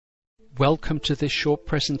Welcome to this short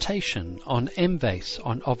presentation on EMBASE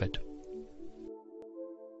on Ovid.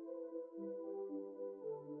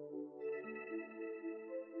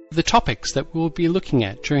 The topics that we'll be looking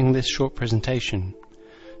at during this short presentation.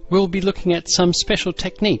 We'll be looking at some special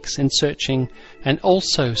techniques in searching and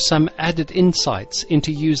also some added insights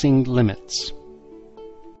into using limits.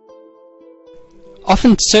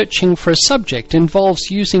 Often searching for a subject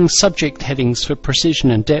involves using subject headings for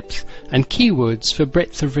precision and depth and keywords for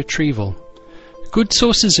breadth of retrieval. Good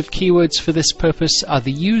sources of keywords for this purpose are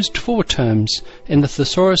the used for terms in the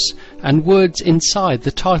thesaurus and words inside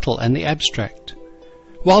the title and the abstract.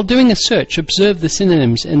 While doing a search, observe the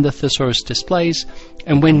synonyms in the thesaurus displays,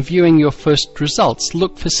 and when viewing your first results,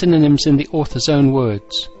 look for synonyms in the author's own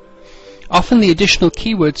words. Often the additional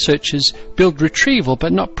keyword searches build retrieval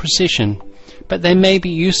but not precision, but they may be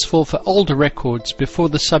useful for older records before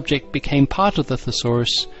the subject became part of the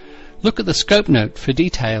thesaurus. Look at the scope note for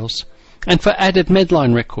details, and for added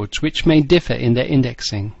Medline records which may differ in their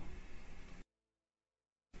indexing.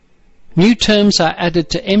 New terms are added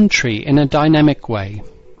to Emtree in a dynamic way.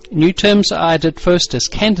 New terms are added first as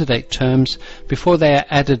candidate terms before they are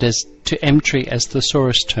added to Emtree as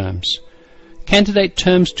thesaurus terms. Candidate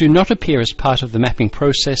terms do not appear as part of the mapping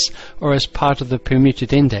process or as part of the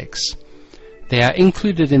permuted index. They are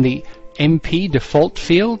included in the MP default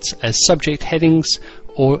fields as subject headings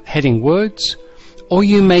or heading words, or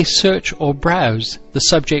you may search or browse the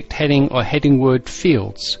subject heading or heading word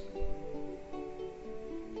fields.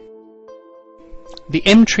 The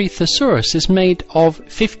Emtree thesaurus is made of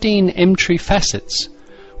 15 Emtree facets,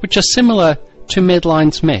 which are similar to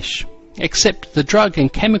Medline's mesh, except the drug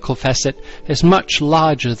and chemical facet is much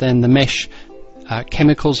larger than the mesh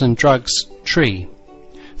chemicals and drugs tree.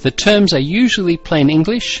 The terms are usually plain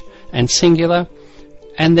English and singular,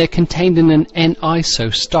 and they're contained in an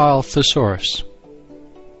NISO style thesaurus.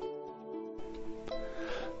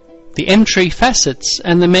 The Emtree facets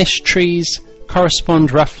and the mesh trees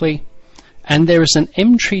correspond roughly, and there is an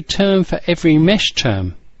Emtree term for every mesh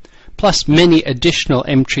term, plus many additional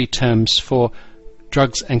Emtree terms for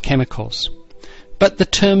drugs and chemicals. But the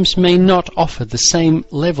terms may not offer the same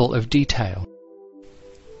level of detail.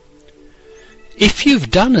 If you've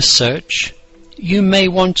done a search, you may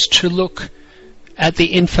want to look at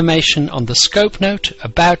the information on the scope note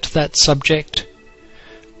about that subject,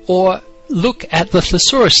 or look at the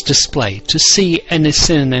thesaurus display to see any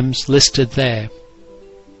synonyms listed there.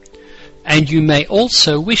 And you may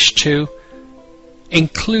also wish to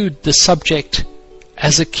include the subject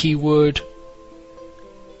as a keyword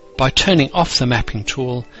by turning off the mapping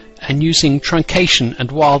tool and using truncation and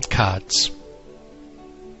wildcards.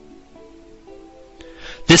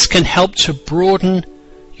 This can help to broaden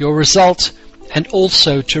your result and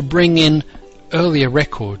also to bring in earlier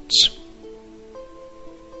records.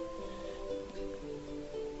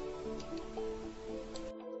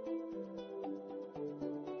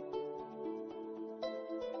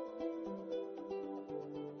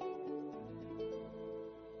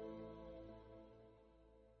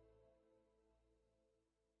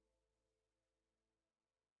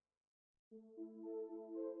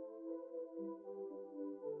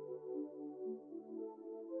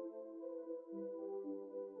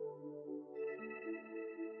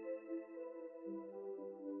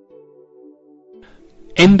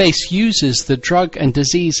 EMBASE uses the drug and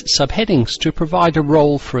disease subheadings to provide a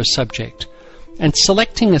role for a subject, and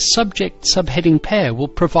selecting a subject subheading pair will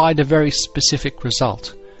provide a very specific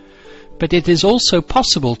result. But it is also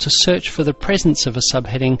possible to search for the presence of a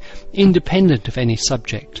subheading independent of any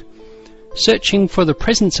subject. Searching for the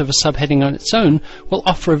presence of a subheading on its own will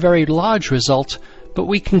offer a very large result, but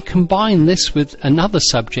we can combine this with another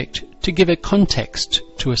subject to give a context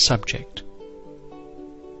to a subject.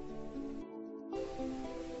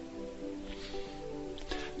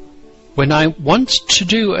 When I want to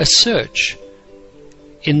do a search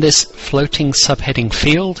in this floating subheading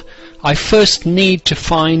field, I first need to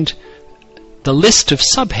find the list of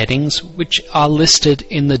subheadings which are listed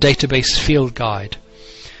in the database field guide.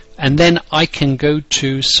 And then I can go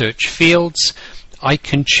to search fields. I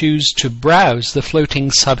can choose to browse the floating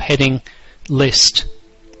subheading list.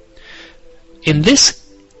 In this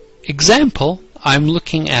example, I'm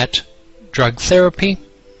looking at drug therapy,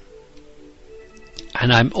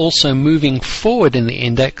 and I'm also moving forward in the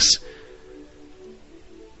index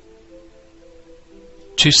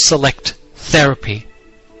to select therapy.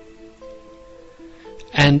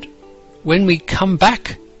 And when we come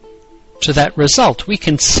back to that result, we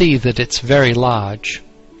can see that it's very large.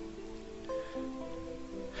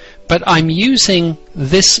 But I'm using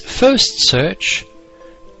this first search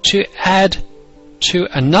to add to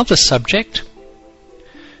another subject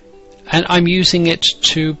and I'm using it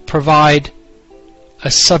to provide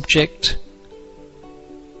a subject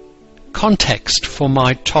context for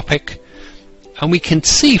my topic, and we can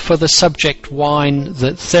see for the subject wine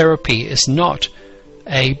that therapy is not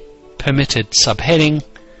a permitted subheading,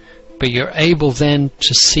 but you're able then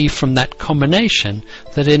to see from that combination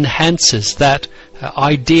that enhances that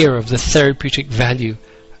idea of the therapeutic value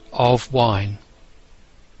of wine.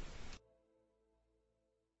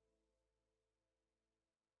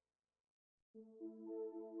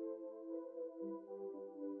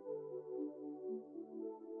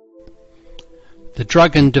 The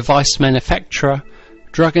drug and device manufacturer,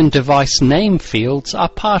 drug and device name fields are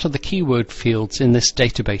part of the keyword fields in this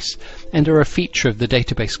database and are a feature of the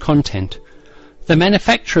database content. The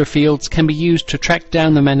manufacturer fields can be used to track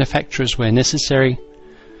down the manufacturers where necessary.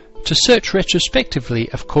 To search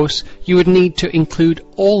retrospectively, of course, you would need to include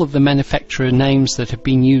all of the manufacturer names that have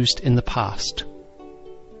been used in the past.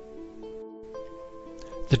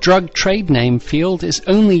 The drug trade name field is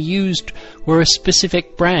only used where a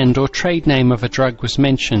specific brand or trade name of a drug was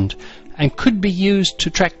mentioned, and could be used to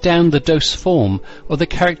track down the dose form or the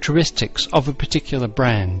characteristics of a particular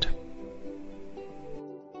brand.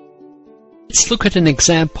 Let's look at an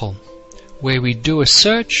example where we do a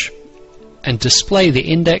search and display the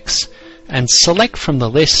index and select from the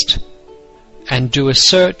list and do a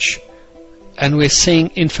search, and we're seeing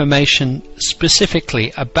information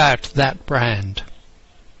specifically about that brand.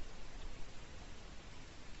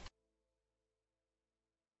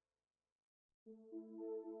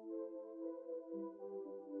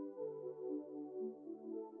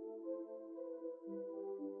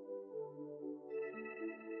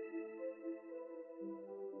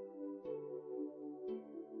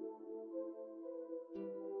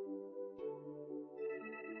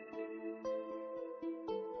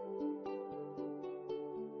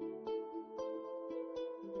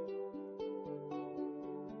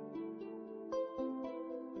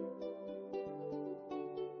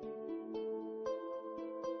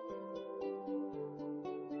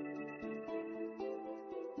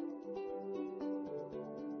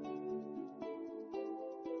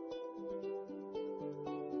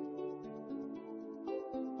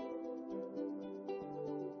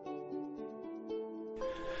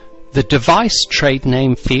 The device trade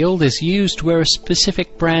name field is used where a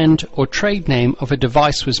specific brand or trade name of a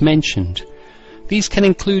device was mentioned. These can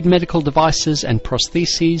include medical devices and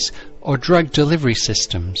prostheses or drug delivery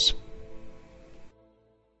systems.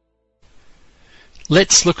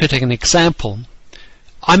 Let's look at an example.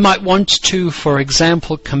 I might want to, for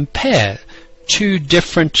example, compare two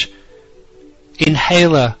different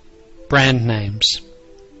inhaler brand names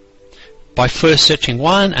by first searching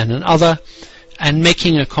one and another and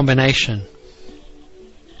making a combination.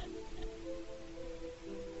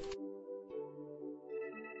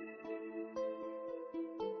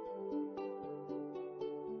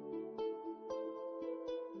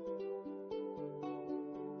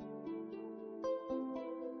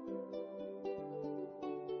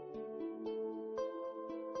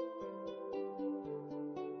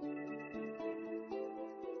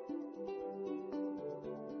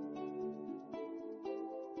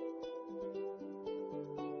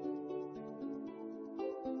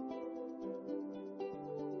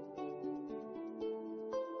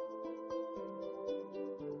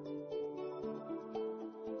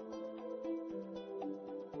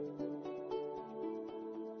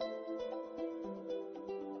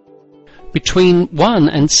 Between 1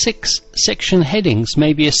 and 6 section headings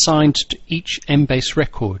may be assigned to each EMBASE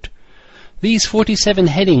record. These 47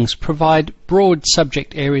 headings provide broad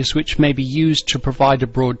subject areas which may be used to provide a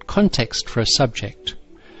broad context for a subject.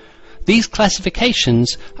 These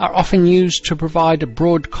classifications are often used to provide a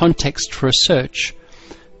broad context for a search,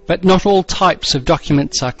 but not all types of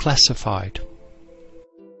documents are classified.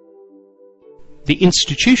 The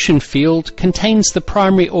institution field contains the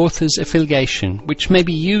primary author's affiliation, which may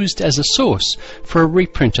be used as a source for a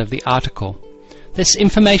reprint of the article. This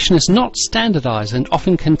information is not standardized and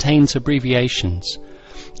often contains abbreviations.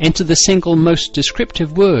 Enter the single most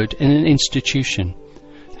descriptive word in an institution,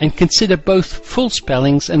 and consider both full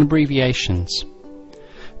spellings and abbreviations.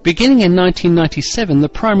 Beginning in 1997, the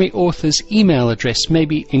primary author's email address may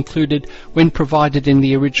be included when provided in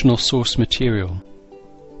the original source material.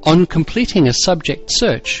 On completing a subject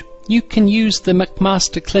search, you can use the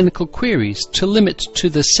McMaster clinical queries to limit to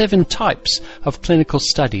the 7 types of clinical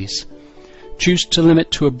studies. Choose to limit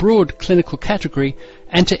to a broad clinical category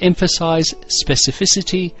and to emphasize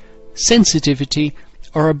specificity, sensitivity,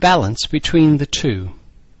 or a balance between the two.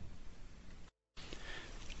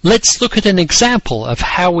 Let's look at an example of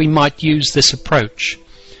how we might use this approach.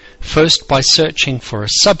 first by searching for a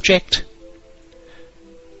subject,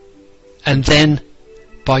 and then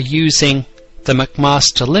by using the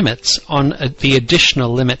McMaster limits on the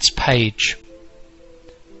additional limits page.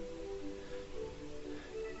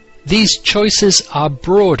 These choices are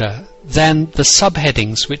broader than the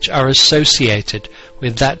subheadings which are associated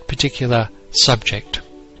with that particular subject.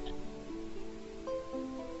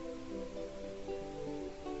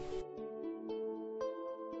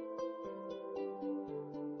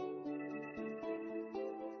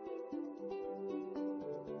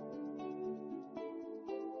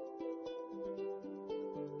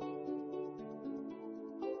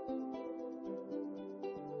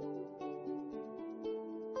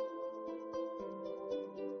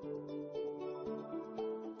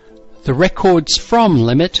 The Records From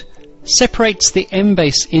limit separates the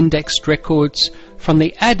EMBASE indexed records from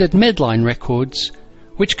the added Medline records,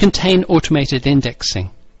 which contain automated indexing,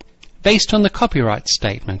 based on the copyright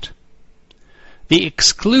statement. The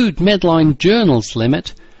Exclude Medline Journals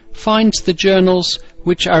limit finds the journals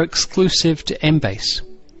which are exclusive to EMBASE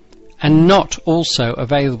and not also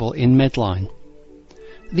available in Medline.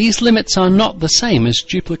 These limits are not the same as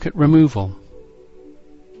duplicate removal.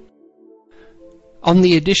 On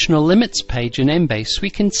the Additional Limits page in EMBASE,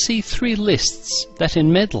 we can see three lists that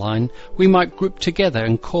in Medline we might group together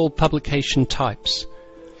and call publication types.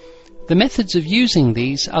 The methods of using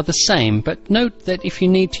these are the same, but note that if you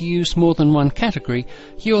need to use more than one category,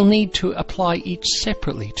 you'll need to apply each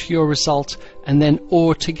separately to your result and then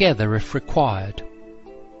OR together if required.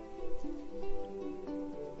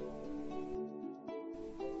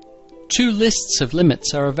 Two lists of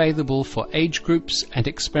limits are available for age groups and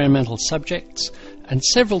experimental subjects, and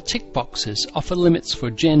several tick boxes offer limits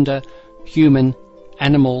for gender, human,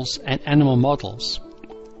 animals, and animal models.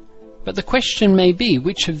 But the question may be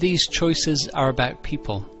which of these choices are about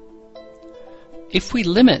people. If we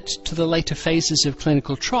limit to the later phases of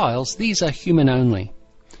clinical trials, these are human only.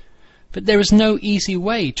 But there is no easy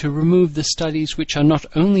way to remove the studies which are not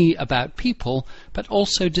only about people, but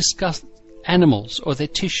also discuss animals or their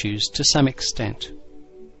tissues to some extent.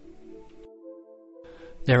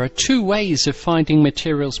 There are two ways of finding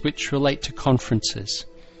materials which relate to conferences.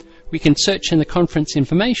 We can search in the conference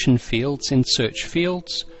information fields in search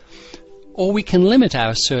fields, or we can limit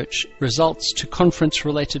our search results to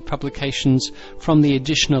conference-related publications from the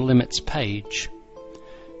Additional Limits page.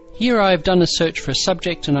 Here I have done a search for a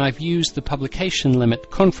subject and I've used the publication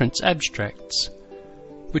limit Conference Abstracts,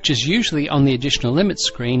 which is usually on the Additional Limits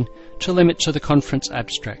screen, to limit to the conference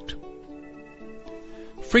abstract.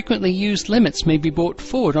 Frequently used limits may be brought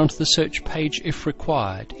forward onto the search page if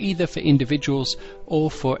required, either for individuals or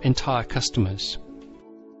for entire customers.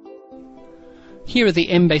 Here are the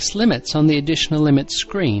EMBASE limits on the Additional Limits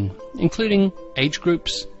screen, including age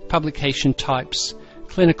groups, publication types,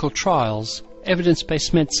 clinical trials,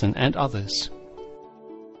 evidence-based medicine, and others.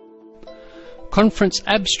 Conference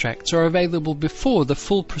abstracts are available before the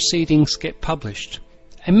full proceedings get published,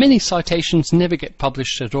 and many citations never get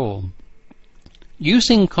published at all.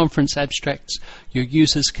 Using conference abstracts, your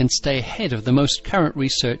users can stay ahead of the most current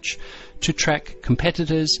research to track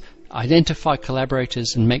competitors, identify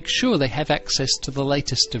collaborators, and make sure they have access to the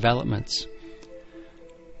latest developments.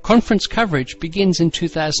 Conference coverage begins in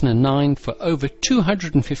 2009 for over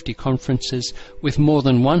 250 conferences, with more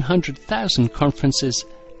than 100,000 conferences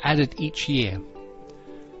added each year.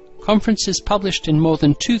 Conferences published in more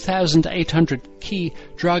than 2,800 key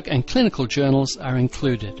drug and clinical journals are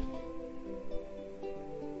included.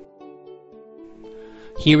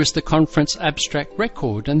 Here is the conference abstract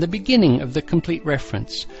record and the beginning of the complete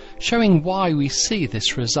reference, showing why we see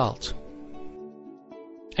this result.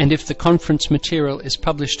 And if the conference material is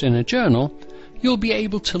published in a journal, you'll be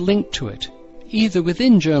able to link to it, either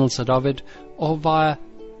within Journals at Ovid or via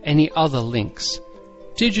any other links.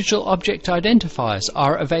 Digital object identifiers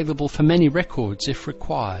are available for many records if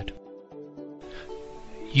required.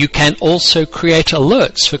 You can also create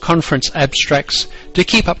alerts for conference abstracts to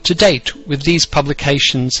keep up to date with these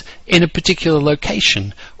publications in a particular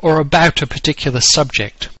location or about a particular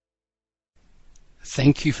subject.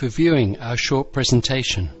 Thank you for viewing our short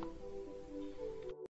presentation.